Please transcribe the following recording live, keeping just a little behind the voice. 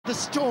the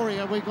story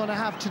are we going to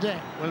have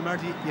today? Well,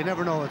 Marty, you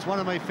never know. It's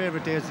one of my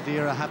favourite days of the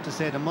year, I have to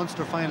say. The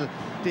Munster final,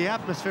 the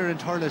atmosphere in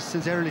Thurles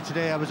since early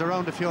today. I was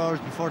around a few hours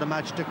before the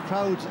match. The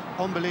crowd's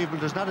unbelievable.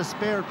 There's not a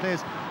spare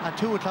place. At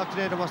 2 o'clock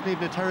today, there wasn't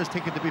even a terrace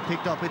ticket to be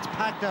picked up. It's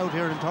packed out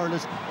here in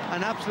Thurles.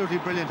 An absolutely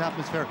brilliant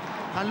atmosphere.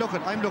 And look,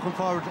 I'm looking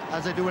forward,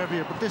 as I do every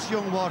year, but this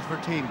young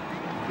Waterford team,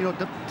 you know,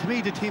 to me,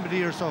 the team of the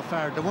year so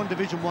far, they won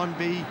Division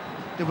 1B,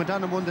 they went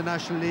on and won the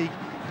National League,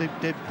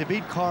 they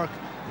beat Cork,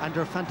 and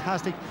they're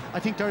fantastic. I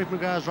think Derek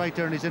McGrath's right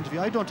there in his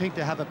interview. I don't think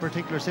they have a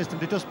particular system.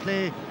 They just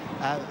play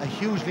a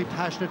hugely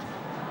passionate,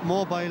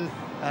 mobile,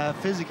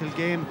 physical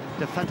game.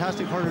 They're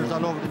fantastic hurlers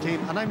all over the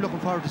team, and I'm looking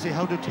forward to see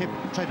how Tip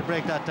try to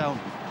break that down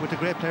with the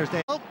great players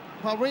they.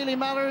 What really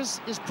matters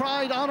is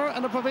pride, honour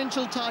and a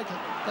provincial title.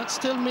 That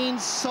still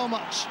means so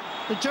much.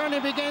 The journey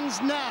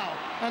begins now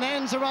and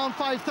ends around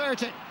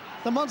 5:30.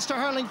 The Munster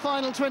Hurling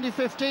Final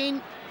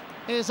 2015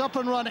 is up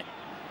and running.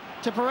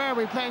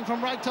 Tipperary playing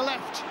from right to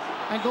left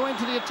and go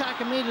into the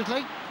attack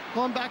immediately.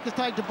 Going back to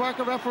Tadhg de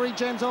Burke, referee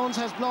James Owens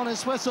has blown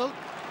his whistle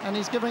and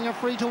he's giving a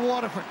free to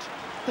Waterford.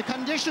 The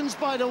conditions,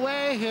 by the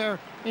way, here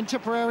in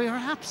Tipperary are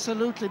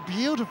absolutely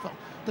beautiful.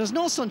 There's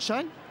no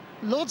sunshine,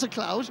 loads of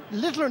cloud,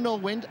 little or no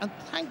wind, and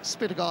thanks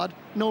be to God,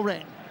 no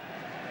rain.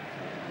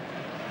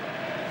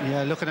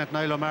 Yeah, looking at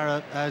Niall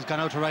O'Mara has gone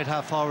out to right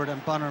half forward,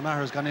 and Bonner Maher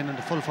has gone in on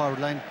the full forward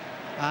line,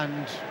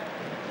 and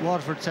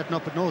Waterford setting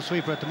up with no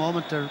sweeper at the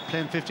moment. They're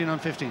playing 15 on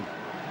 15.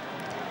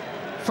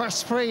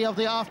 First free of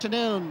the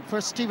afternoon for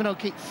Stephen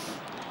O'Keefe.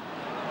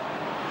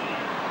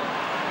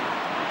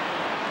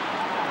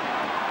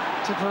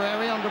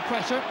 Tipperary under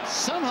pressure.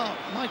 Somehow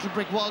Michael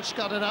Brick Walsh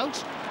got it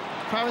out.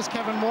 Paris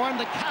Kevin Moore, and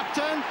the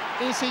captain.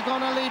 Is he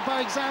going to lead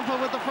by example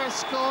with the first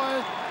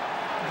score?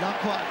 Not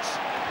quite,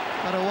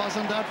 but it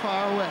wasn't that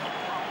far away.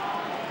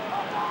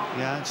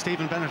 Yeah, and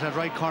Stephen Bennett at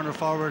right corner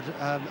forward,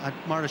 and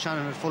Marla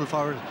Shannon at full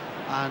forward,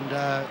 and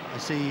I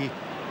see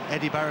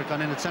Eddie Barrett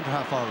gone in at centre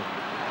half forward.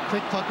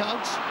 Quick puck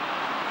out,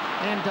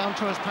 in down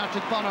towards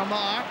Patrick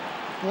Bonner-Marr.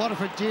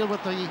 Waterford deal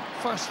with the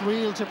first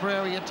real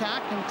Tipperary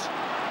attack, and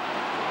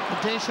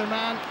the Dacian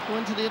man go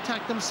into the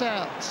attack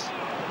themselves.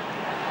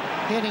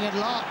 Hitting it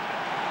long,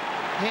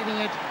 hitting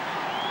it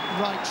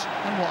right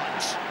and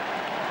wide.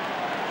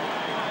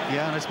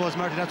 Yeah, and I suppose,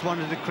 Marty, that's one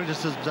of the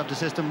criticisms of the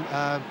system.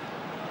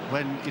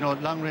 When, you know,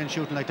 long-range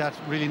shooting like that,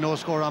 really no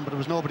score on, but there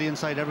was nobody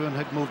inside. Everyone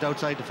had moved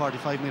outside the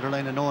 45-metre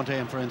line and no one to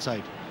aim for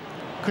inside.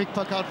 Quick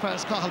puck out for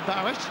as Cathal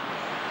Barrett.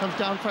 Comes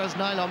down for as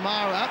Niall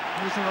O'Mara.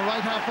 He's in the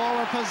right half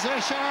forward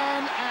position,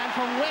 and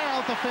from way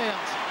out the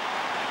field.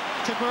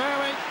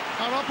 Tipperary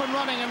are up and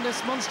running in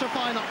this Munster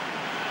final.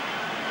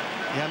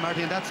 Yeah,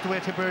 Marty, and that's the way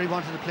Tipperary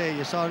wanted to play.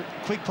 You saw a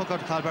quick puck out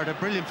to Cathal Barrett, a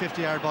brilliant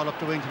 50-yard ball up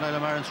the wing to Niall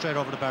O'Mara and straight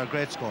over the bar.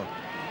 Great score.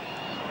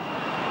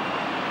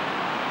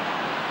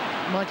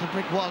 Michael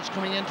Brick Walsh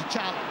coming in to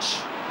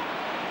challenge.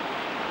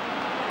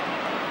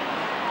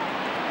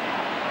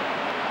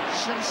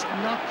 Just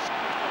not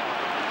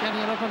getting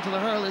it up onto the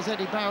hurl is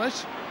Eddie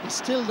Barrett. He's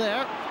still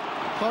there.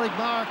 Corrig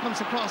Maher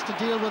comes across to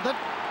deal with it.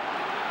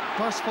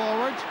 Burst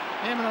forward.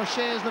 Eamon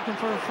O'Shea is looking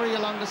for a free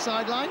along the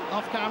sideline,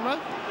 off camera.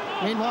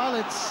 Meanwhile,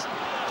 it's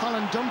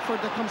Colin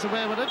Dunford that comes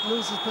away with it,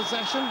 loses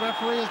possession.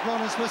 Referee has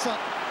blown his whistle.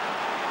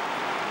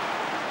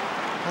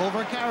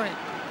 Over carry.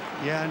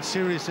 Yeah, and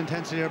serious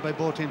intensity here by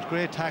both teams.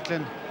 Great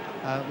tackling.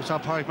 We saw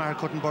Corrig Maher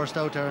couldn't burst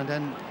out there, and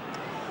then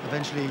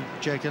eventually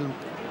Jake Dillon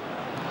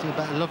did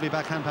a lovely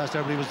backhand pass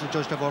there, but he was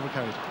judged to have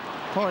overcarried.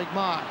 Corrig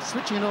Maher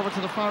switching it over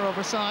to the far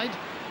over side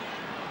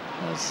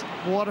as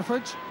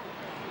Waterford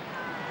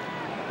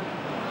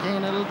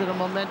gain a little bit of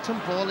momentum,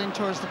 ball in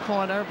towards the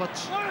corner, but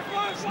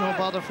it's no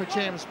bother for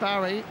James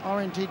Barry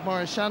or indeed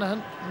Maurice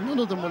Shanahan. None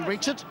of them will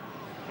reach it.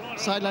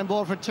 Sideline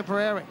ball for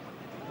Tipperary.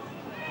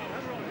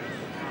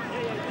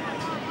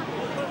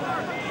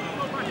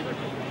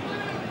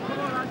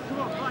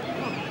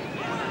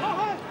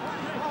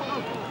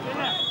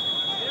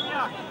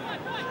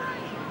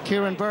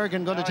 Kieran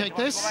Bergen going to take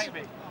this. Do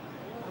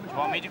you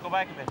want me to go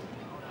back a bit?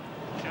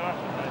 Sure.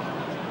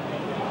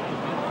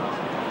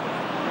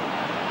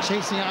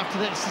 Chasing after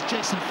this is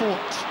Jason Ford,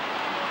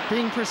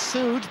 being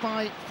pursued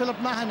by Philip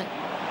Mahoney.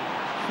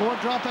 Ford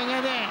dropping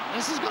it in.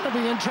 This is going to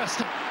be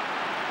interesting.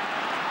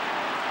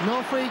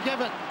 No free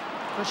given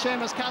for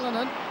Seamus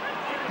Callanan,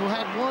 who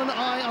had one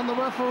eye on the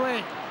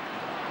referee.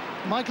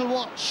 Michael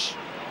Walsh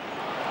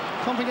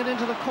pumping it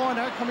into the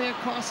corner, coming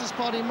across is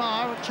Paddy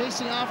Marr.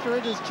 Chasing after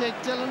it is Jake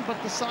Dillon,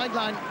 but the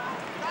sideline.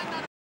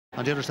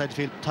 On the other side of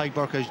the field,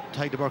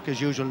 Tadhg de Burke as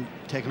usual,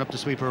 taking up the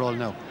sweeper role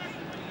now.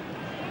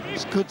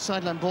 It's good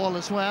sideline ball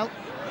as well.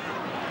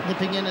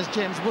 Nipping in is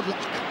James Woodlock,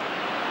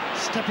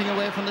 stepping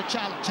away from the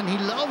challenge, and he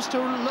loves to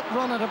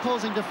run at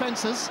opposing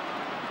defences.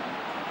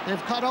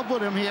 They've caught up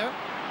with him here.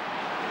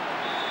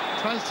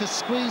 Tries to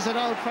squeeze it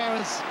out for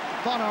as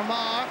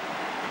Bonner-Marr.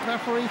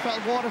 Referee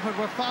felt Waterford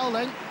were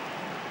fouling.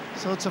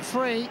 So it's a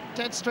free,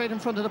 dead straight in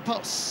front of the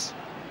posts.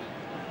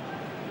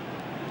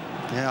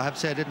 Yeah, I have to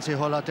say I didn't see a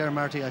whole lot there,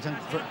 Marty. I think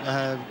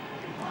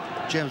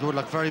James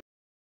Woodlock very...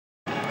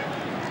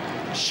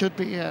 Should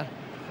be a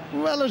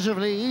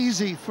relatively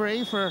easy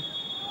free for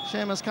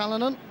Seamus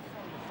Callanan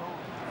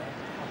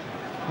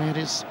made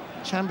his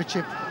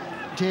championship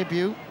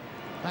debut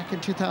back in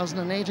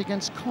 2008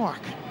 against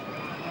Cork.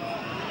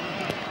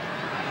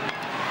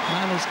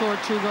 Man who scored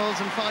 2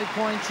 goals and 5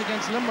 points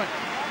against Limerick.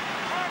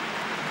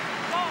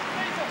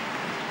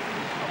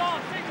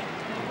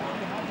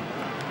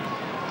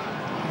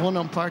 One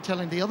umpire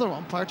telling the other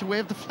umpire to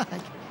wave the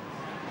flag,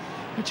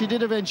 which he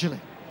did eventually.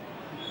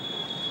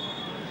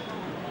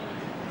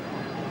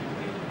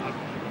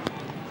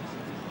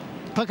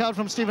 Puck out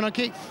from Stephen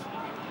O'Keefe.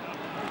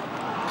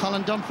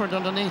 Colin Dunford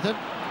underneath it,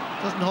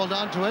 doesn't hold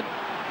on to it.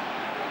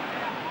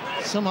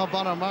 Somehow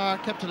Bonner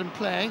kept it in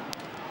play.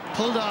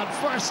 Pulled on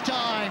first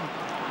time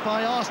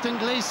by Austin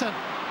Gleeson,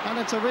 and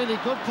it's a really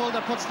good pull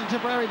that puts the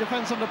Tipperary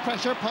defence under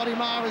pressure. Paddy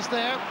Maher is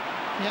there.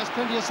 He has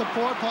plenty of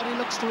support. Paddy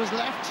looks to his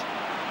left.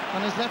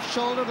 On his left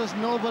shoulder, there's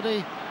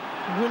nobody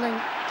willing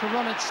to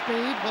run at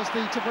speed. Was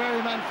the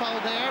Tipperary man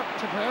fouled there?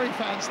 Tipperary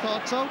fans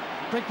thought so.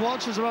 Brick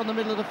Walsh is around the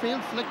middle of the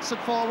field, flicks it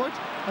forward.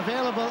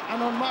 Available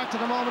and unmarked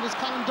at the moment is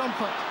Colin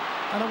Dunford.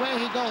 And away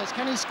he goes.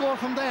 Can he score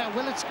from there?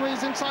 Will it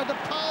squeeze inside the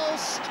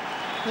post?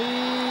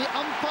 The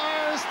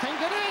umpires think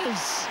it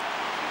is.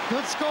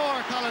 Good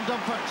score, Colin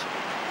Dunford.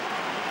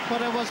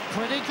 But it was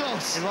pretty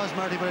close. It was,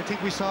 Marty, but I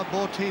think we saw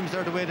both teams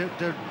there the way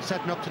they're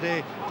setting up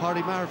today.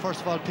 Paddy Maher,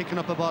 first of all, picking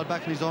up a ball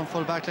back in his own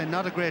full back line.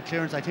 Not a great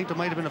clearance. I think there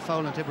might have been a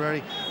foul on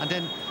Tipperary. And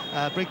then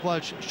Brick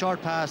Walsh,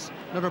 short pass,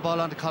 another ball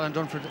onto Colin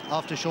Dunford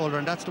off the shoulder.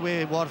 And that's the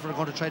way Waterford are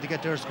going to try to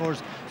get their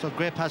scores. So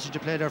great passage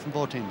of play there from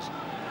both teams.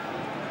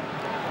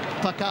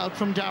 Puck out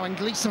from Darren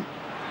Gleeson.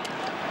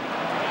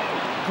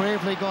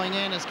 Bravely going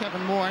in is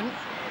Kevin Moran.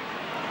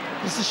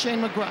 This is Shane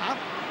McGrath.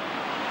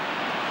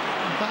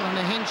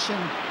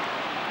 Ballynahinch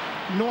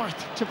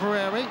North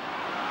Tipperary.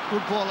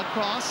 Good ball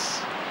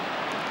across.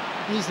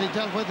 Easily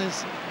dealt with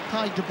is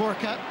Ty de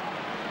Burka.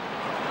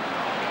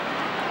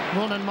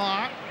 Ronan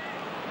Marr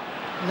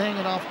laying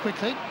it off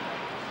quickly.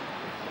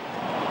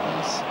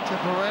 As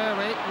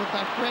Tipperary with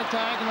that great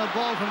diagonal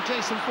ball from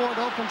Jason Ford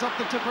opens up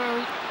the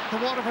Tipperary,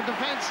 the Waterford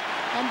defence,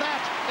 and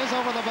that is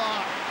over the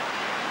bar.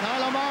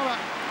 Niall O'Mara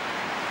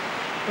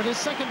with his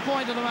second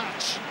point of the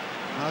match.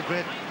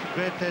 Great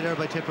play there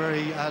by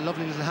Tipperary.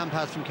 Lovely little hand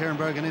pass from Kieran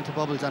Bergen into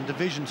Bubbles, and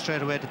division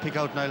straight away to pick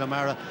out Niall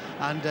O'Mara.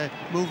 And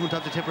movement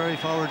of the Tipperary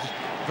forwards,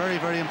 very,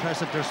 very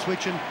impressive. They're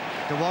switching.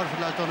 The Waterford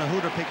lads done a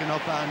hooter picking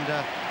up,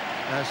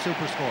 and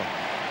super score.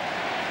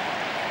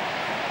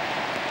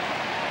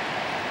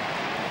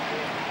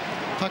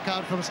 Puck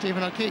out from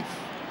Stephen O'Keefe.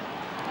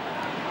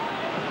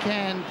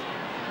 Again,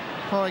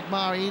 Pádraig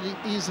Maher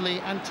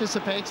easily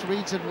anticipates,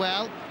 reads it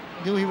well.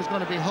 Knew he was going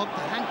to be hooked.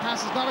 The hand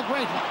pass is not a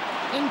great one.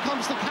 In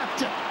comes the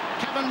captain,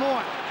 Kevin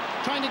Moore,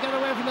 trying to get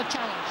away from the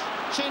challenge.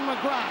 Shane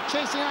McGrath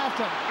chasing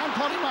after him, and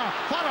Paddy Maher.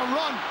 What a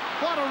run!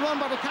 What a run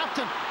by the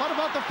captain. What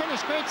about the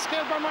finish? Great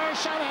skill by Maher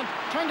Shanahan,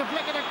 trying to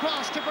flick it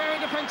across.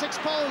 Tipperary defence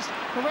exposed.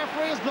 The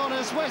referee has blown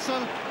his whistle.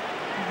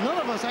 None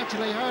of us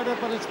actually heard it,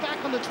 but it's back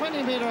on the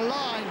 20-metre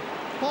line.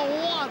 But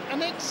what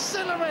an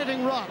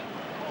exhilarating run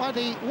by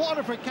the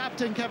Waterford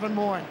captain, Kevin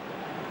Moore.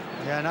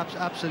 Yeah, and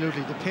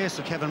absolutely. The pace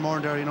of Kevin Moore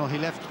there, you know, he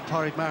left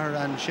Pádraig Maher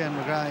and Shane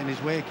McGrath in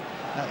his wake.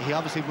 He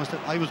obviously must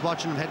have, I was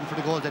watching him heading for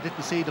the goals. I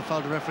didn't see the foul.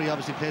 The referee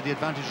obviously played the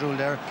advantage rule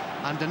there.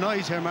 And the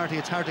noise here, Marty,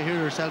 it's hard to hear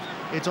yourself.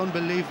 It's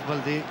unbelievable.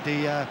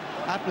 The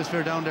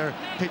atmosphere down there,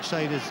 pitch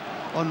side, is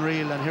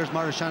unreal. And here's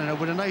Maurice Shanahan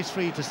with a nice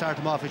free to start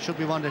him off. It should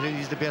be one that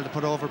he's to be able to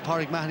put over.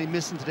 Pádraig Mahoney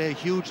missing today,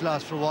 huge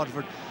loss for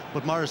Waterford.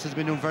 But Morris has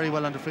been doing very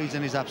well on the frees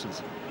in his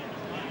absence.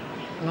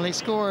 Well, he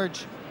scored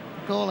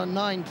a goal and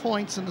 9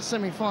 points in the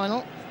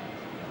semi-final.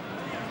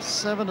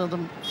 7 of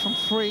them from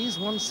frees,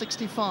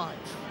 165.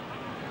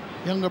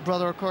 Younger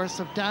brother, of course,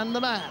 of Dan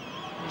the Man,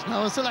 who's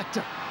now a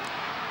selector.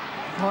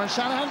 Maurice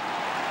Shanahan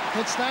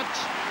hits that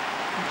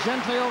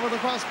gently over the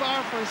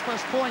crossbar for his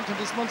first point in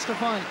this Munster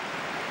final.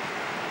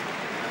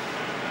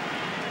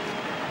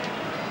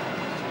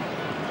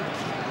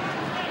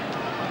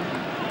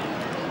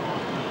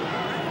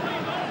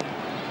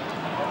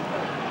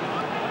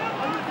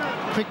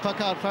 Quick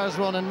puck out, fires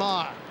Ronan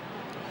Marr.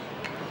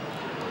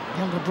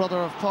 Younger brother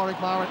of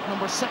Pádraig Maher at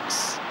number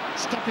 6.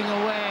 Stepping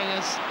away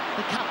is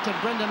the captain,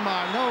 Brendan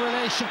Marr. No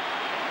relation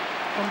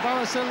from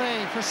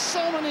Borrisoleigh. For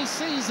so many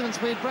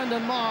seasons we had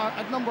Brendan Marr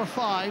at number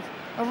 5.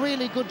 A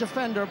really good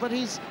defender, but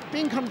he's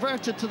being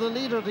converted to the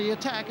leader of the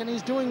attack, and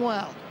he's doing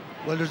well.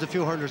 Well, there's a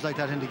few hurlers like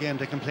that in the game.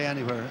 They can play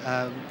anywhere.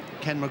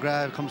 Ken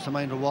McGrath comes to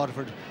mind with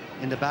Waterford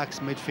in the backs,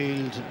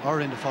 midfield,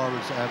 or in the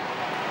forwards.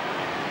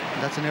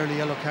 That's an early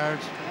yellow card.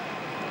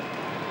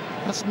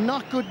 That's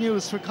not good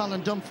news for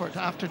Colin Dunford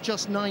after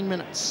just 9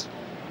 minutes.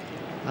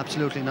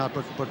 Absolutely not,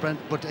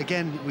 but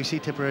again, we see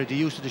Tipperary, the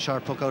use of the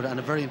short puck out, and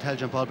a very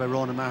intelligent ball by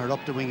Ronan Maher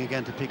up the wing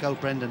again to pick out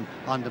Brendan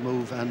on the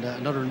move, and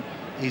another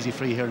easy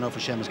free here now for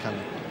Seamus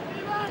Callanan.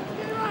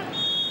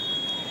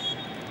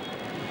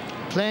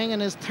 Playing in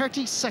his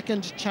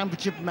 32nd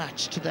championship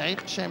match today,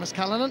 Seamus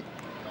Callanan,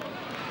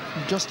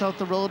 just out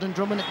the road in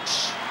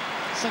Drummonditch.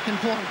 Second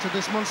point of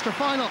this Munster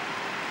final.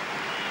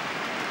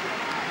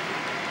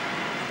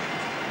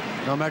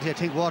 Now, Marty, I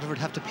think Waterford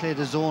have to play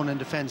the zone in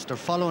defence. They're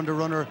following the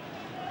runner.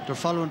 they're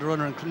following the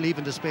runner and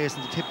leaving the space,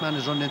 and the tip man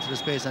is running into the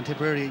space, and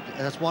Tipperary,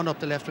 that's one up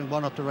the left wing,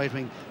 one up the right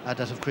wing, that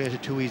have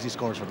created 2 easy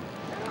scores for them.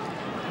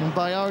 And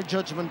by our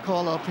judgment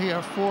call up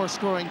here, 4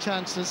 scoring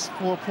chances,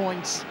 4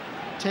 points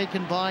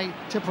taken by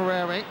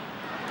Tipperary.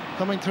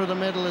 Coming through the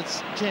middle,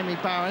 it's Jamie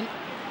Barron.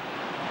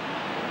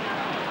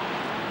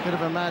 Bit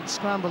of a mad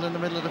scramble in the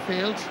middle of the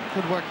field.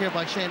 Good work here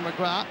by Shane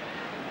McGrath.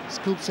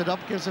 Scoops it up,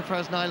 gives it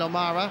for Niall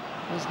O'Mara,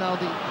 who's now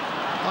the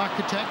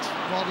architect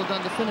rather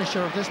than the finisher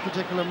of this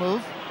particular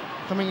move.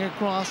 Coming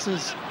across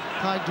is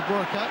Tadhg de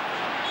Burka.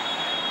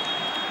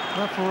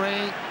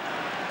 Referee.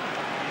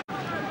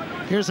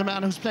 Here's a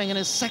man who's playing in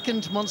his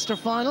 2nd Munster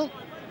final.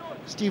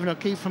 Stephen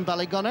O'Keefe from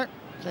Ballygunner.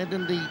 Played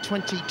in the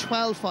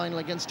 2012 final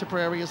against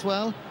Tipperary as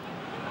well.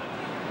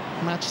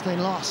 Match they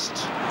lost.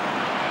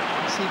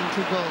 Conceding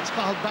 2 goals.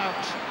 Cathal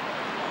Barrett.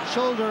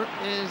 Shoulder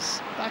is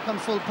back on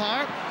full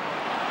power.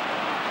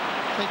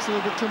 Takes a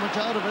little bit too much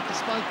out of it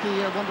despite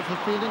the wonderful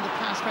fielding. The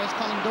pass by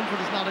Colin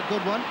Dunford is not a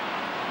good one.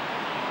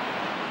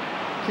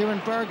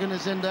 Kieran Bergen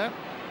is in there,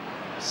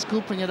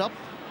 scooping it up.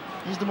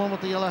 He's the one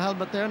with the yellow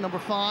helmet there, number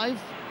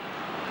 5.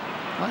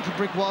 Michael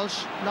Brick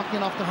Walsh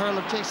knocking off the hurl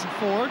of Jason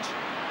Ford.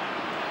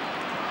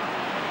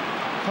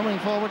 Coming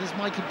forward is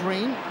Michael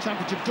Breen,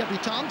 championship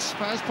debutant,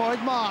 whereas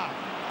Pádraig Maher.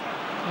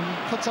 And he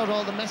cuts out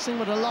all the messing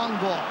with a long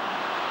ball.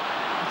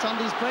 It's on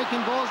these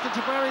breaking balls that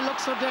Tipperary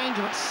looks so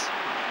dangerous.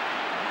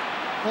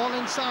 Ball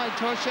inside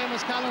towards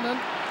Seamus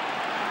Callanan.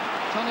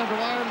 Tony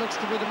O'Dwyer looks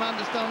to be the man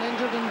that's down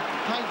injured, and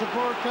Tadhg de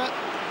Burka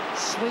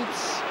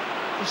sweeps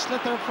the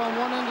slither from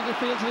one end of the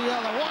field to the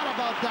other. What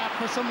about that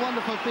for some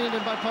wonderful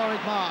fielding by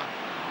Pádraig Maher?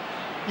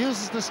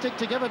 Uses the stick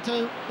to give it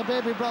to the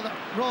baby brother,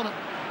 Ronan.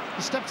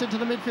 He steps into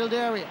the midfield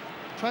area,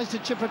 tries to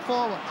chip it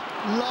forward.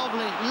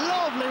 Lovely,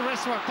 lovely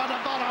wrist work by the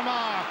bottom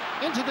Maher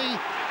into the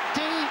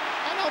D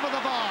and over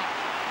the bar.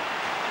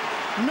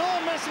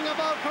 No messing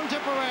about from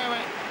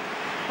Tipperary,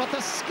 but the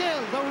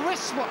skill, the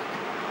wrist work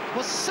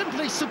was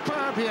simply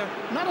superb here.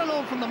 Not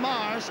alone from the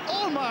Mahers,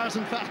 all Mahers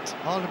in fact.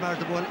 All the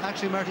Mahers. Well,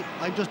 actually, Marty,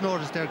 I've just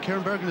noticed there,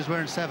 Kieran Bergen is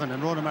wearing 7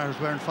 and Ronan Maher is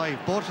wearing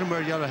 5. Both of them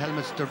wear yellow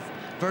helmets. They're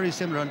very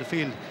similar on the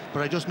field,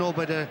 but I just know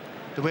by the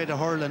way they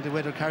hurl and the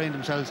way they're carrying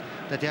themselves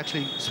that they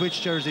actually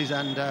switch jerseys,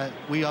 and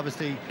we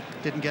obviously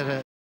didn't get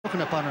a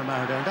looking upon our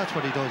Maher there, and that's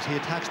what he does. He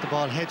attacks the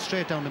ball, head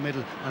straight down the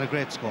middle, and a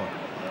great score.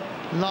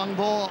 Long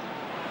ball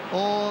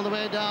all the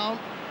way down,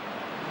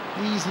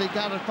 easily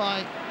gathered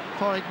by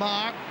Pádraig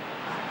Maher.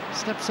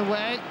 Steps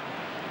away,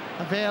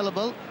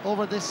 available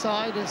over this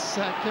side is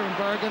Kieran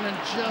Bergen, and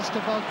just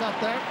about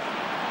got there.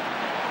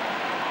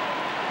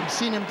 We've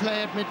seen him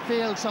play at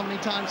midfield so many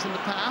times in the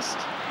past.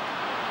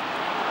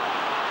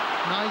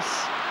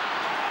 Nice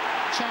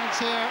chance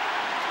here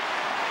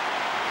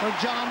for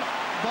John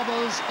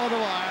Bubbles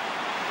O'Dwyer.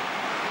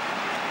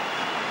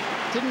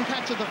 Didn't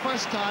catch it the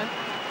first time,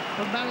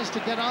 but managed to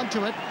get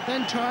onto it,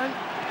 then turn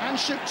and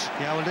shoot.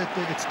 Yeah, well,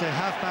 it's the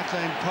half-back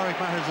line. Pádraig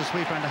Maher is a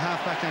sweeper, and the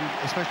half-back line,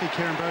 especially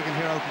Kieran Bergen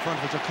here out in front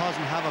of us, are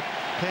causing havoc,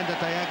 playing that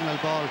diagonal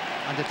ball,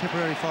 and the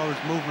Tipperary forwards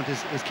movement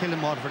is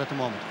killing Waterford at the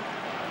moment.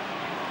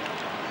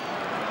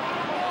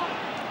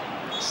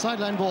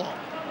 Sideline ball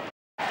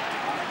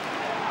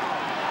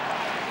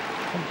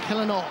from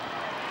Killinall.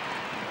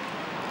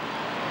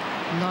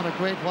 Not a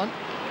great one.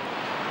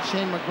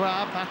 Shane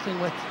McGrath battling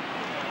with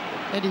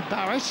Eddie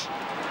Barrett.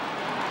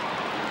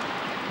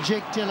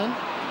 Jake Dillon.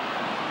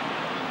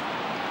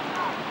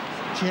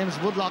 James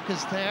Woodlock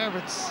is there.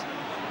 It's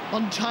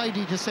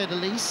untidy to say the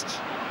least.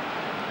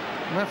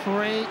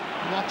 Referee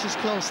watches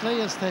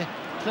closely as the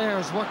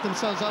players work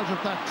themselves out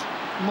of that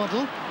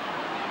muddle.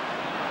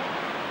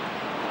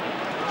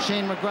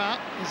 Shane McGrath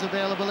is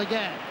available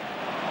again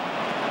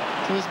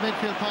to his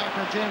midfield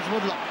partner James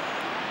Woodlock.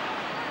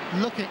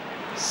 Looking,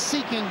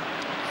 seeking,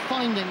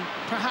 finding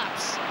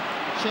perhaps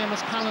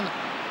Seamus Callanan.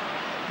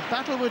 The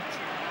battle with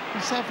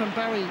himself and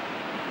Barry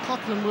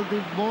Coughlan will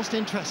be most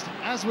interesting,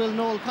 as will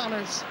Noel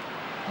Connors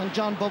and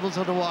John Bubbles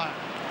O'Dwyer.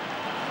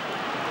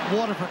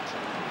 Waterford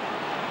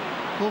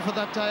go for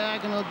that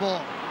diagonal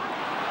ball.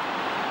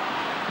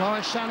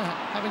 Maurice Shanahan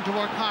having to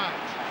work hard.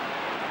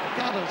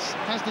 Gaddles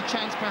has the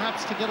chance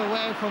perhaps to get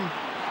away from,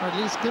 or at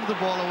least give the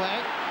ball away.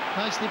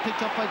 Nicely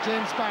picked up by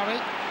James Barry.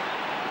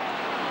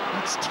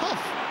 It's tough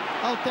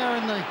out there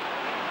in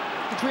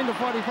between the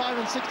 45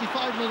 and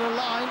 65 metre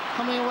line.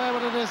 Coming away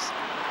with it is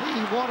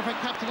the Waterford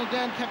captain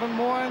again, Kevin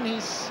Moore, and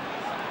he's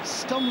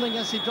stumbling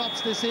as he drops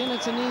this in.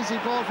 It's an easy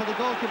ball for the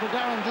goalkeeper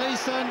Darren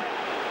Gleeson,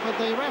 but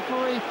the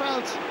referee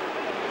felt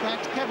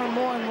that Kevin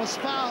Moore was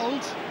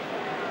fouled.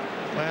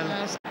 Well,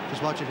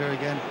 just watch it here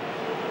again.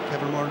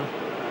 Kevin Moore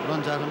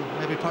runs at him.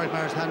 Maybe Pádraig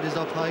Maher's hand is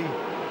up high.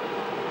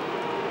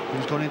 He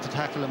was going in to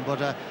tackle him,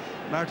 but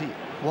Marty,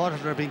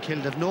 Waterford are being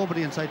killed. They've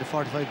nobody inside the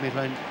 45-metre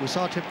line. We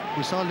saw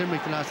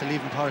Limerick the last day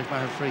leaving Pádraig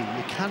Maher free.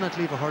 You cannot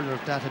leave a hurler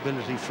of that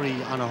ability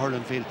free on a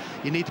hurling field.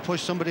 You need to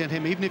push somebody on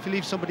him, even if you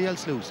leave somebody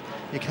else loose.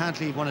 You can't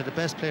leave one of the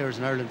best players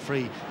in Ireland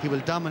free. He will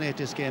dominate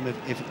this game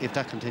if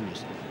that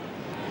continues.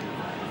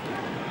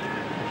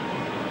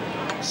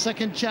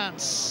 Second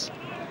chance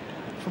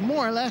from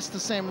more or less the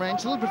same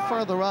range, a little bit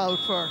further out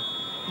for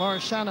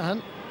Maurice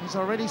Shanahan. He's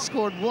already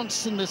scored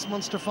once in this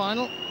Munster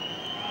final.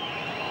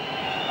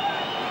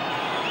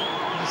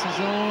 It's his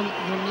own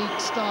unique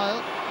style.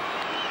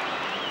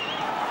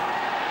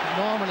 It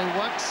normally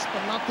works,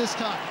 but not this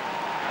time.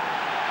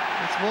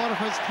 It's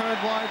Waterford's third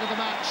wide of the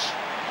match.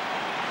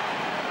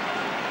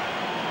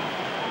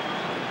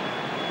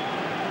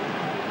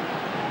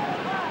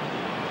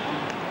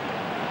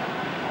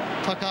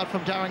 Tuck out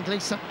from Darren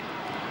Gleeson.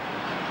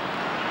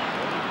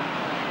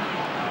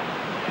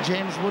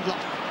 James Woodlock.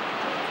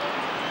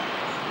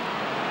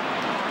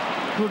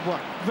 Good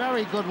work,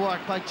 very good work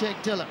by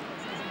Jake Dillon.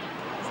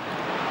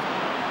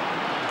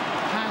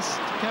 Past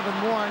Kevin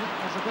Moran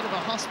was a bit of a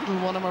hospital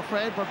one, I'm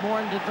afraid, but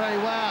Moran did very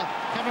well.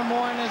 Kevin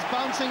Moran is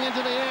bouncing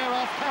into the air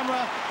off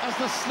camera as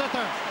the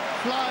slither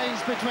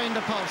flies between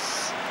the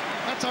posts.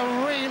 That's a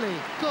really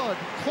good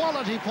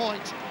quality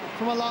point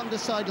from along the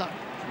sideline.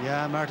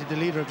 Yeah, Marty, the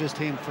leader of this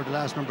team for the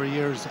last number of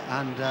years,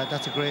 and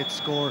that's a great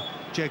score.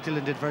 Jake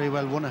Dillon did very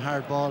well, won a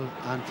hard ball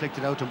and flicked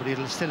it out to him, but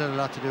he still had a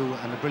lot to do,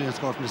 and a brilliant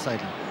score from the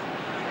sideline.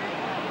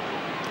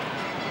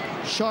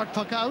 Short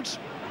puck out.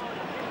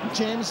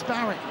 James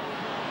Barry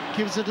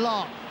gives it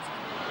long.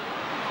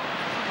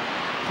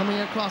 Coming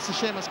across to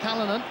Seamus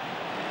Callanan.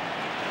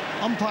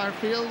 Umpire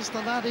feels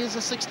that is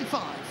a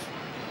 65.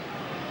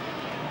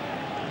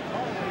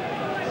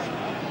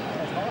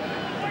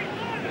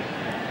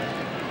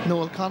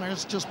 Noel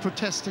Connors just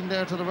protesting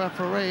there to the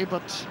referee,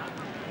 but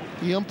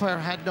the umpire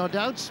had no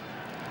doubts.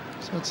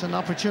 So it's an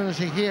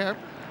opportunity here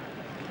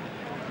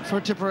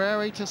for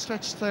Tipperary to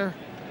stretch their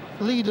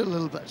lead a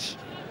little bit.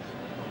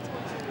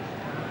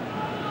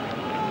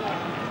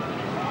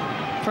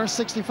 First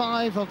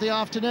 65 of the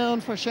afternoon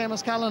for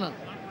Seamus Callanan.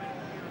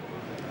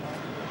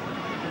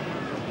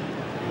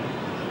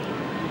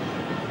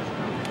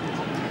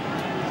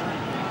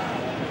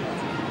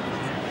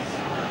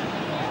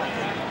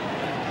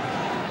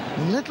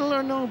 Little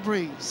or no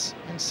breeze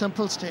in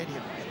Semple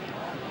Stadium.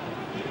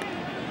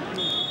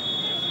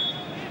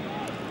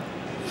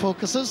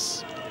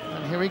 Focuses,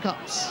 and here he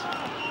comes.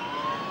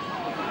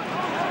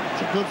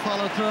 It's a good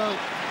follow through.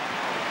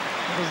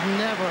 It was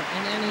never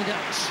in any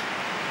doubt.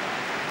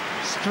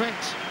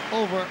 Straight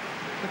over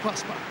the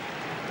crossbar.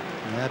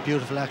 Yeah,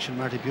 beautiful action,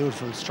 Marty,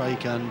 beautiful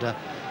strike, and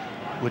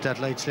with that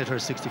light sliotar,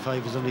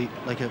 65 is only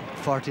like a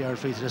 40-yard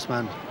free to this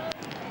man.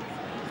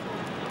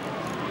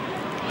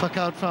 Puck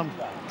out from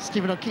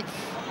Stephen O'Keefe.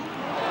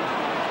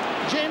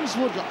 James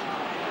Woodlock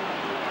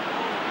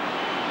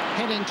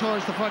heading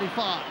towards the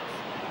 45.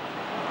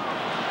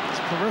 His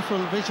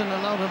peripheral vision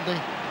allowed him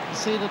to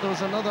see that there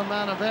was another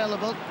man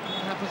available.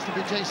 It happens to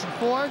be Jason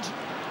Ford.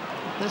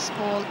 This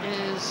ball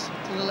is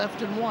to the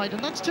left and wide,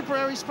 and that's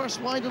Tipperary's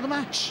first wide of the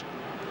match.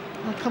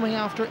 They're coming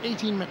after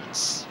 18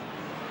 minutes.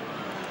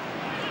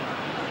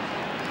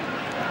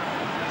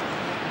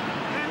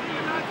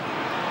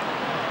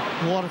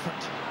 Waterford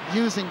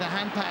using the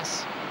hand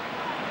pass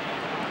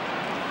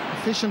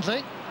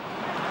efficiently,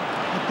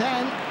 but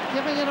then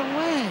giving it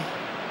away.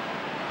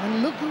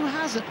 And look who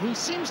has it, who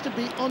seems to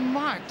be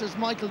unmarked, as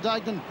Michael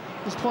Dignan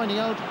was pointing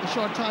out a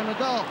short time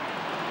ago.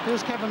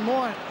 Here's Kevin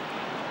Moore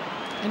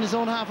in his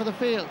own half of the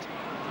field,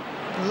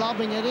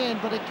 lobbing it in,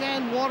 but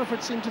again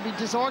Waterford seem to be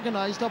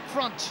disorganized up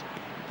front.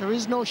 There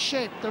is no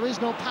shape, there is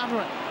no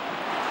pattern.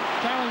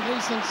 Darren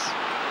Gleeson's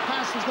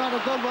pass was not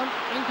a good one.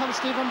 In comes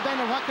Stephen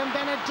Bennett. What can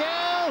Bennett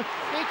do?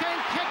 He can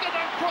kick it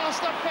across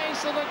the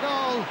face of the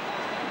goal.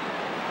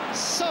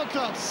 So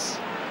close.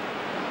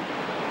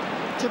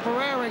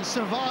 Tipperary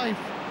survive,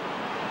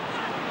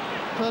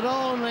 but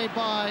only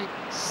by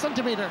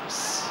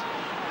centimetres.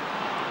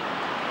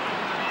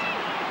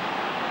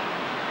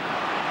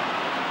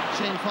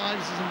 Shane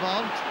Fives is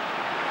involved.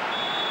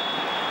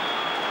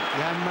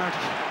 Yeah,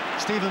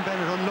 Marty, Stephen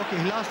Bennett unlucky.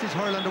 He lost his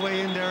hurl on the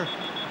way in there.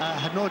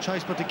 Had no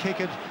choice but to kick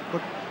it.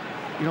 But,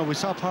 you know, we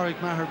saw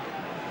Pádraig Maher.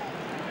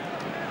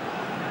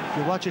 If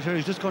you watch it here,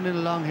 he's just going in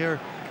along here,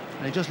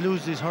 and he just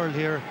loses his hurl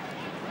here.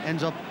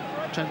 Ends up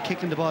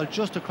kicking the ball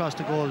just across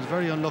the goal. It's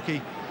very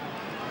unlucky.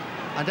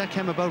 And that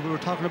came about, we were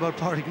talking about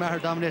Pádraig Maher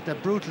dominating a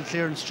brutal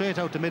clearance straight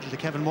out the middle to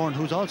Kevin Moran,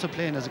 who's also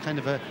playing as a kind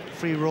of a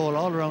free role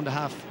all around the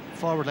half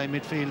forward line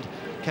midfield.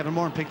 Kevin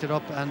Moran picked it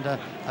up, and a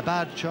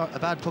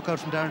bad puck out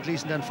from Darren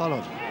Gleeson then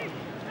followed.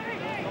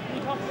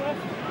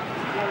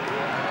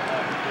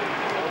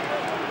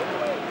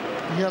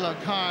 Yellow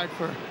card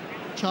for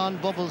John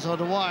Bubbles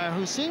O'Dwyer,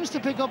 who seems to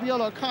pick up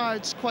yellow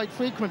cards quite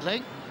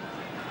frequently.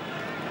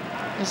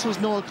 This was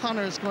Noel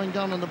Connors going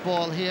down on the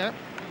ball here.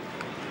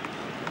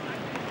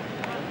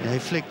 Yeah,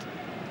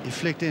 he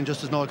flicked in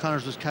just as Noel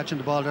Connors was catching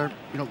the ball there.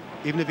 You know,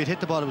 even if he'd hit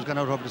the ball, it was gone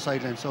out over the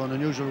sideline, so an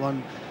unusual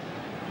one.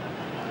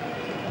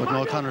 But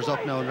Noel Connors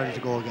up now and ready to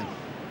go again.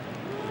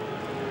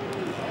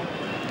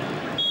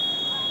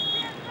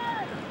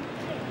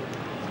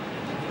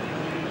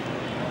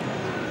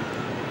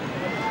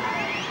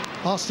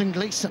 Austin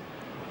Gleeson,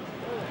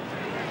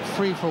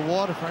 free for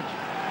Waterford.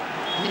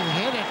 He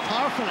hit it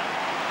powerfully.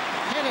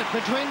 Hit it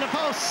between the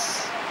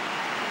posts.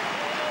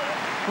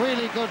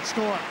 Really good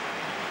score.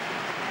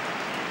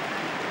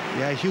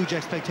 Yeah, huge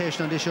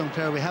expectation on this young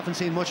player. We haven't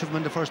seen much of him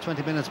in the first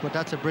 20 minutes, but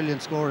that's a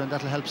brilliant score, and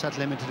that'll help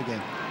settle him into the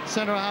game.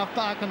 Centre half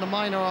back on the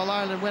minor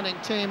All-Ireland winning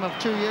team of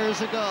 2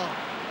 years ago.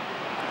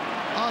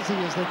 Aussie,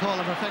 as they call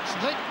him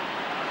affectionately.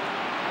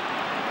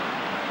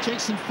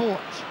 Jason Ford,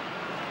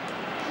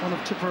 one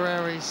of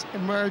Tipperary's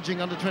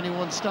emerging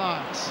under-21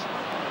 stars.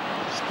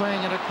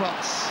 Spraying it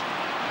across.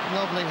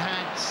 Lovely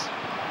hands.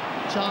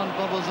 John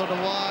bubbles on the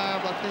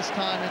wire, but this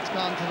time it's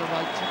gone to the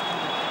right.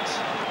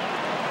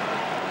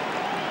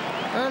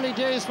 Early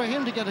days for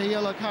him to get a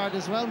yellow card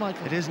as well,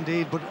 Michael. It is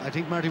indeed, but I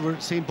think, Marty, we're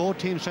seeing both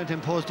teams trying to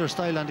impose their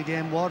style on the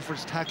game.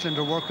 Waterford's tackling,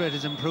 their work rate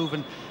is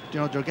improving. You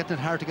know, they're getting it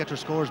hard to get their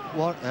scores.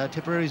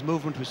 Tipperary's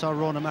movement, we saw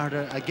Rona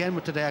Maher again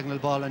with the diagonal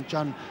ball, and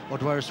John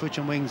O'Dwyer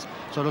switching wings.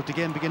 So look, the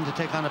game beginning to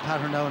take on a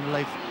pattern now in a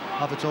life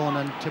of its own,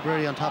 and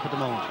Tipperary on top at the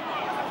moment.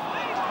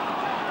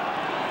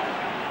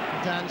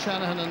 Dan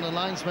Shanahan and the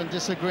linesman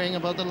disagreeing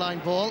about the line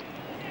ball.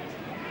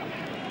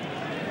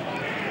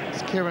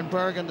 It's Kieran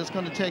Bergen that's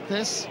going to take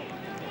this.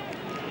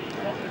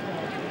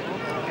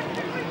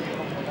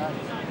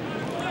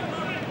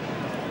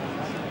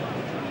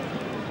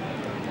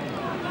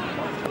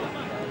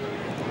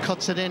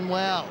 Cuts it in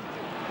well.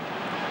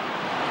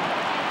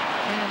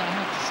 And I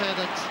have to say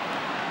that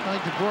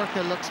Nigel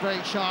Burka looks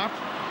very sharp.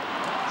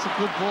 It's a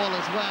good ball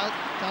as well,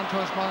 down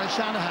towards Maurice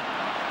Shanahan.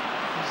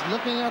 He's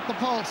looking at the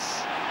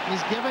pulse.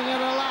 He's giving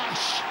it a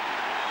lash.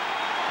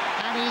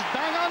 And he's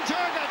bang on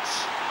target.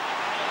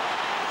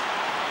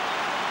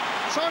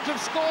 Sort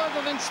of score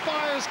that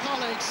inspires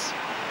colleagues.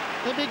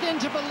 They begin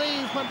to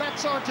believe when that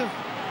sort of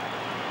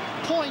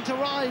point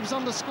arrives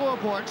on the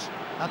scoreboard.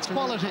 That's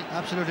quality.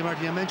 Absolutely,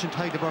 Martin. You mentioned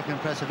Ty Burke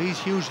impressive. He's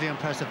hugely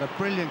impressive. A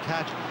brilliant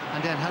catch,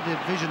 and then had the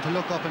vision to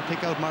look up and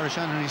pick out Maurice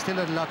Shanahan. He still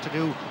had a lot to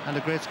do, and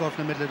a great score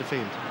from the middle of the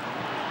field.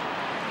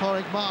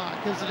 Pádraig Maher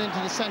gives it into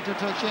the centre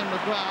to Shane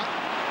McGrath.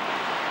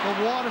 But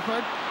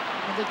Waterford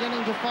are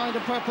beginning to find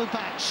a purple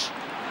patch.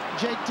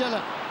 Jake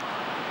Dillon.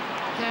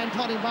 Again,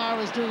 Pádraig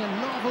Maher is doing an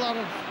awful lot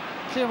of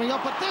clearing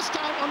up, but this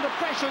time under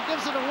pressure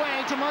gives it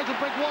away to Michael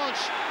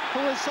Brick-Walsh,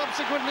 who is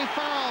subsequently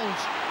fouled.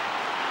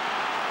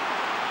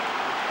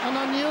 An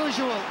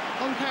unusual,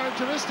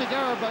 uncharacteristic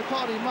error by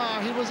Pádraig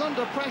Maher. He was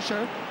under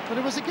pressure, but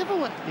it was a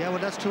giveaway. Yeah, well,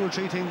 that's 2 or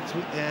 3 things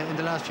in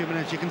the last few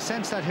minutes. You can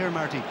sense that here,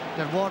 Marty,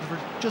 that Waterford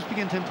just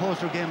begin to impose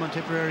their game on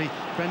Tipperary.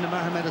 Brendan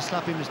Maher made a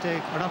sloppy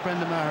mistake, or not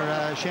Brendan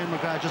Maher, Shane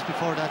McGrath just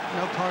before that.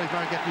 Now Pádraig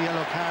Maher getting the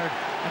yellow card.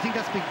 I think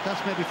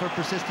that's maybe for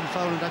persistent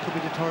foul, and that could be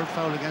the 3rd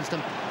foul against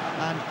him.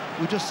 And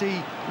we just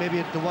see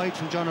maybe the white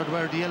from John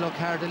O'Dwyer, the yellow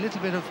card, a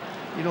little bit of,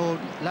 you know,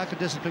 lack of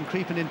discipline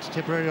creeping into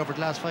Tipperary over the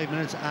last 5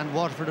 minutes, and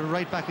Waterford are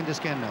right back in this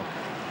game now.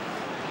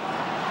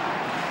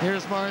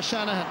 Here's Maurice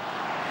Shanahan.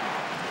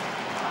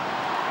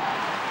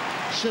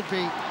 Should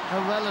be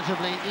a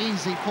relatively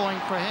easy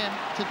point for him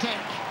to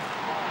take.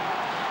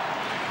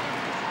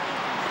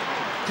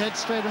 Dead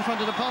straight in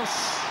front of the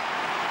post.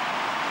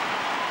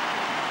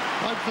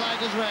 White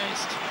flag is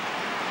raised.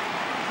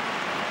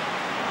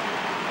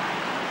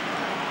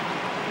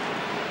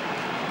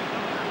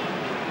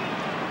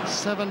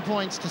 Seven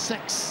points to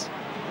 6.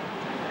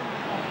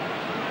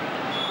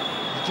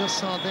 You just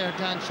saw there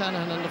Dan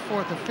Shanahan and the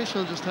 4th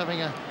official just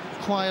having a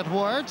quiet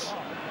word.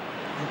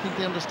 I think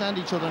they understand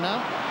each other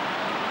now.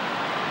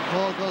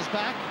 Ball goes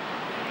back.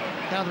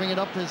 Gathering it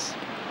up is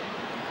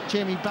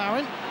Jamie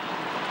Barron.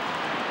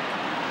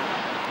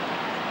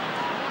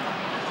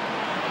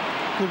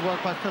 Good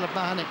work by Philip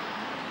Mahoney.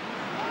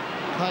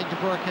 Ty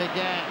Burke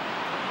again.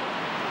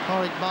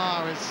 Pádraig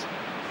Maher is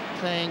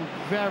playing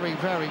very,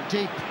 very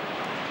deep.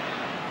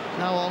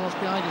 Now almost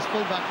behind his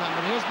full-back man,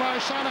 but here's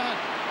Maurice Shanahan.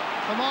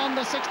 Come on,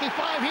 the 65,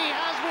 he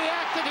has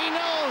reacted, he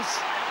knows.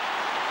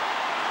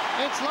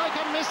 It's like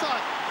a missile,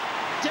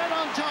 dead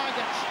on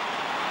target.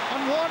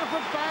 And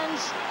Waterford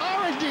fans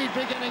are indeed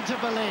beginning to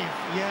believe.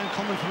 Yeah, and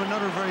coming from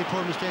another very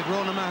poor mistake,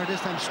 Rona Maher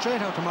this time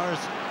straight out to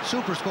Morris.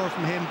 Super score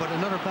from him, but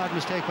another bad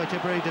mistake by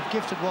Tipperary. They've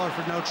gifted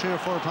Waterford now 3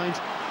 or 4 points.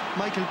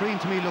 Michael Breen,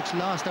 to me, looks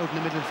lost out in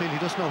the middle of the field. He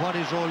doesn't know what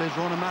his role is.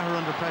 Rona Maher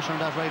under pressure on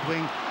that right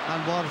wing,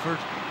 and Waterford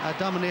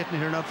dominating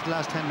here now for the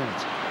last 10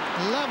 minutes.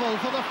 Level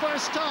for the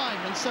first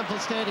time in Semple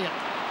Stadium.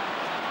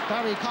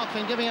 Barry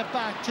Coughlin giving it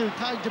back to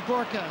Ty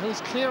Burke, who's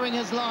clearing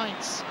his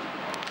lines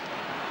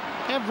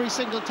every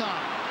single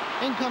time.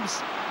 In comes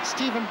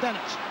Stephen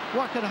Bennett,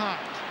 working hard.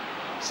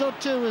 So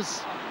too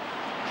is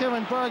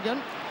Kieran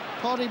Bergen.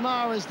 Pádraig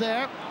Maher is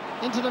there,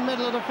 into the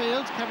middle of the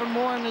field. Kevin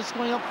Moran is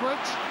going up for it.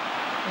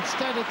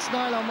 Instead, it's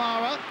Niall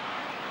O'Mara.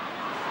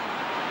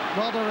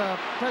 Rather,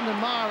 Brendan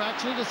Maher,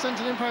 actually, to send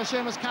it in for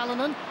Seamus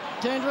Callanan.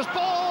 Dangerous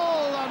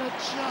ball, and it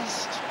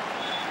just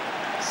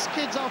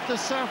skids off the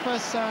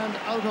surface and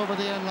out over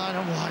the end line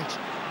and wide.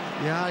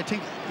 Yeah, I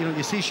think, you know,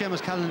 you see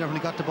Seamus Callanan when he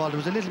got the ball, there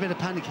was a little bit of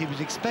panic. He was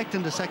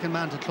expecting the second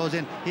man to close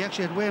in. He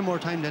actually had way more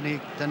time than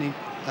he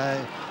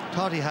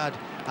thought he had,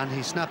 and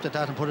he snapped at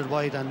that and put it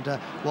wide, and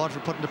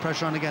Waterford putting the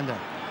pressure on again there.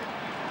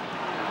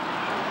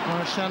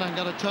 Maurice Shanahan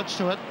got a touch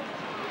to it.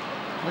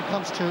 When it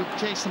comes to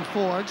Jason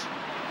Ford,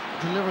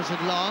 delivers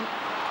it long.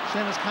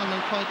 Seamus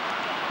Callanan quite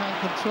can't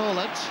control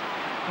it.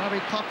 Barry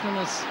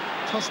Coughlin is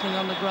tussling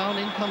on the ground.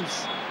 In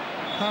comes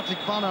Patrick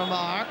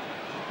Bonnermar.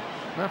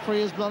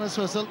 Referee has blown his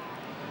whistle.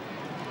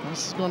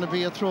 This is going to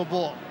be a throw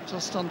ball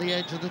just on the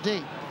edge of the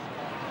D.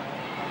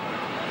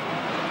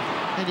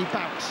 Eddie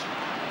Barrett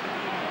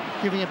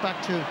giving it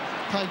back to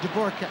Kyle de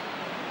Burke,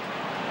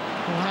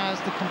 who has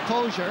the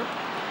composure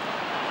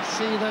to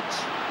see that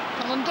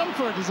Colin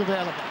Dunford is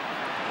available.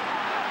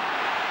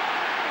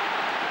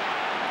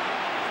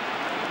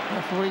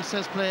 Referee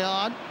says play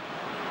on.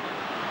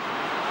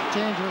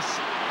 Dangerous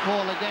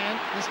ball again.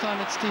 This time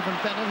it's Stephen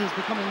Bennett who's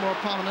becoming more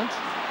prominent.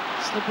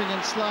 Slipping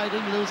and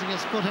sliding, losing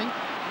his footing.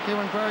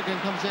 Kieran Bergen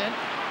comes in.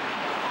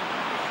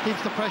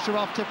 Keeps the pressure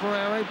off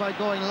Tipperary by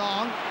going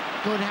long.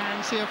 Good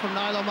hands here from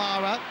Niall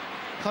O'Mara.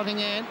 Cutting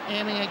in,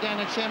 aiming again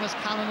at Seamus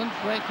Callanan.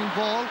 Breaking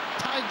ball.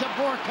 Tadhg de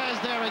Burke is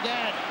there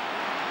again.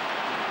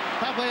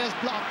 That way is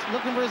blocked.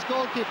 Looking for his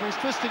goalkeeper. He's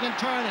twisting and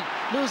turning.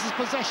 Loses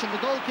possession.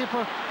 The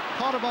goalkeeper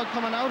thought about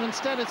coming out.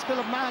 Instead, it's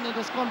Philip Manning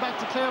that's gone back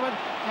to clear it.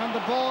 And the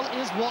ball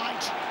is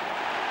wide.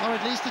 Or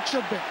at least it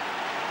should be.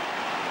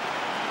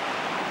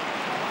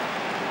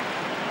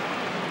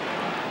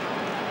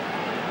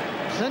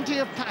 Plenty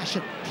of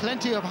passion,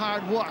 plenty of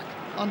hard work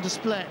on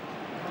display.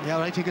 Yeah,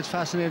 well, I think it's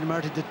fascinating,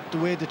 Marty, the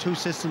way the two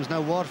systems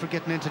now, Waterford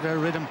getting into their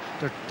rhythm,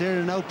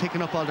 they're now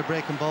picking up all the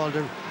breaking ball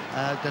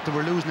that they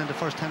were losing in the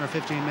first 10 or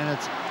 15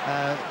 minutes,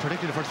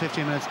 particularly the first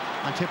 15 minutes,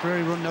 and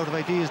Tipperary running out of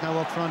ideas now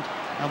up front,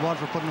 and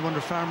Waterford putting them under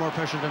far more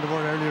pressure than they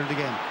were earlier in the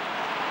game.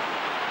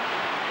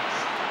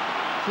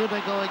 Here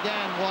they go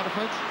again,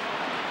 Waterford.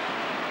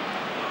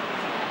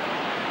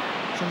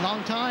 It's a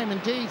long time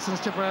indeed since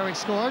Tipperary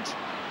scored.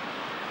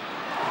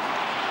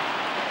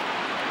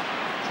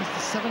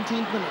 It's the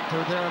 17th minute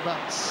or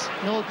thereabouts.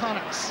 Noel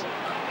Connors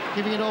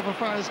giving it over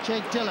far as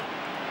Jake Dillon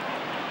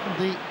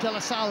from the De La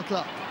Salle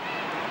club.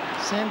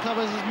 Same club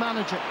as his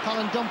manager,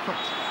 Colin Dunford,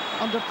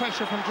 under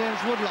pressure from James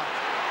Woodlock.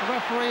 The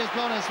referee has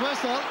blown his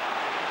whistle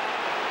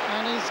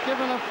and he's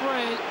given a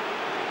free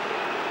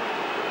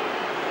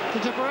to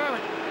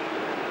Tipperary.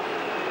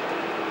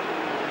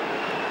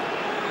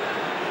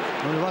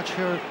 When we watch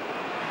here,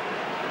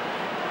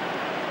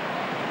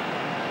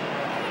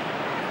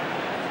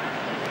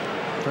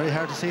 very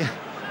hard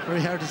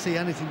to see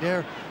anything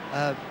there.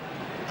 I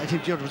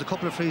think there was a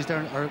couple of frees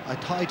there, or I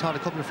thought a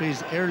couple of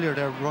frees earlier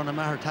there. Ronan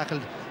Maher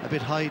tackled a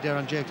bit high there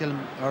on Jake Dillon,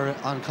 or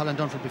on Colin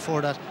Dunford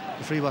before that.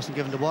 The free wasn't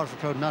given. The Waterford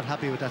crowd not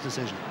happy with that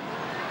decision.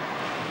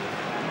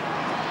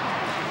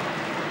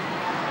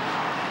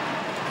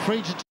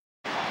 Free to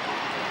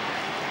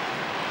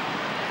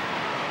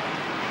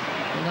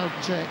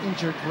out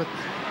injured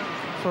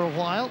for a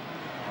while.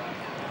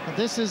 But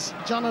this is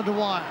John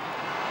O'Dwyer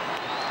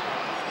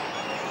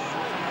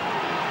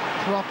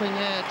dropping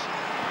it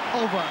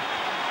over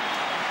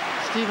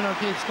Stephen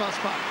O'Keefe's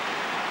crossbar.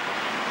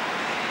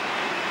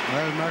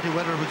 Well, Marty,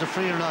 whether it was a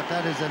free or not,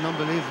 that is an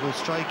unbelievable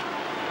strike.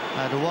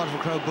 The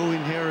Waterford crowd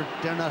booing here.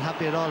 They're not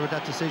happy at all with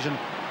that decision.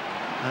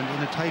 And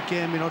in a tight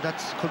game, you know, that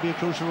could be a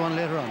crucial one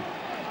later on.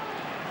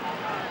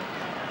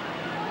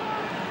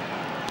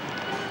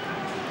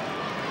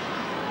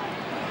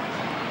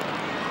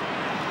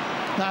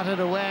 Batted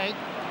away,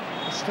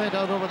 straight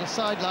out over the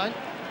sideline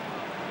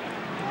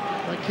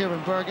by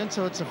Kieran Bergen,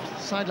 so it's a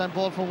sideline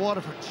ball for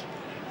Waterford.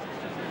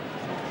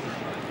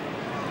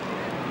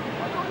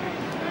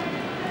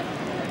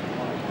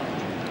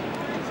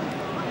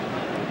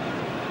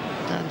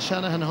 Dan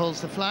Shanahan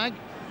holds the flag,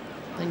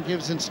 then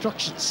gives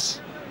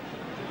instructions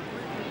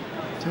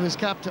to his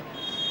captain.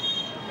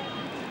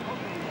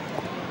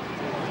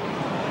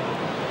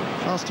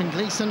 Austin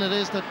Gleeson it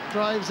is that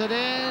drives it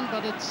in,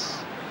 but it's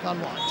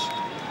gone wide.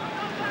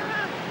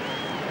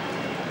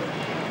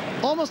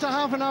 Almost a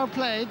half an hour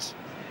played,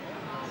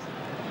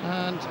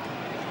 and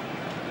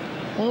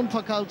home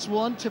puckouts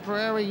 1,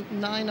 Tipperary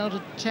 9 out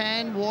of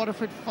 10,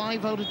 Waterford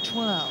 5 out of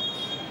 12.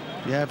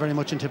 Yeah, very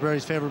much in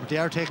Tipperary's favour, but they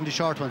are taking the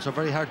short one, so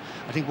very hard.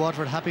 I think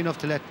Waterford happy enough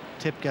to let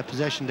Tip get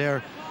possession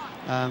there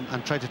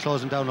and try to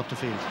close them down up the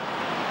field,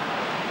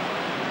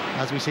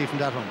 as we see from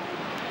that one.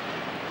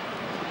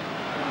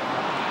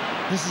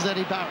 This is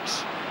Eddie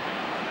Barrett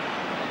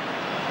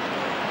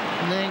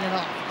laying it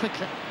off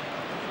quickly.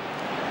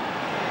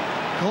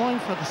 Going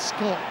for the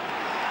score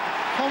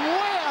from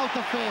way out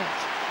the field.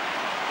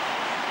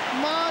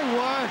 My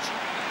word,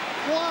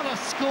 what a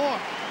score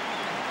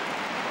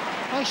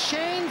by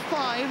Shane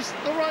Fives,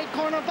 the right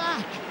corner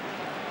back.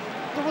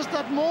 There was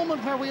that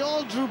moment where we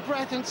all drew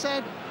breath and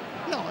said,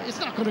 no, it's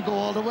not going to go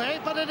all the way,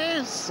 but it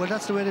is. Well,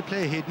 that's the way they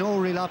play. He had no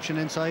real option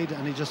inside,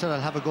 and he just said,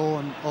 I'll have a go,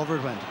 and over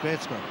it went. Great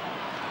score.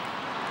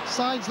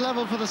 Sides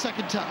level for the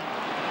second time.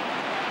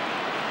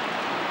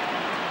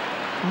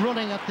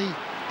 Running at the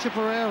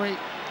Tipperary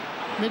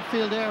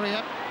midfield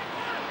area.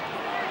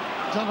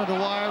 John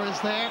O'Dwyer is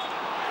there.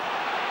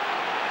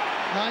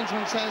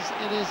 Linesman says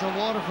it is a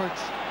Waterford,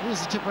 it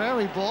is a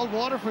Tipperary ball.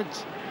 Waterford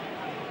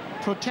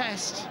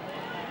protest,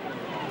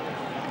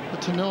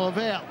 but to no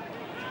avail.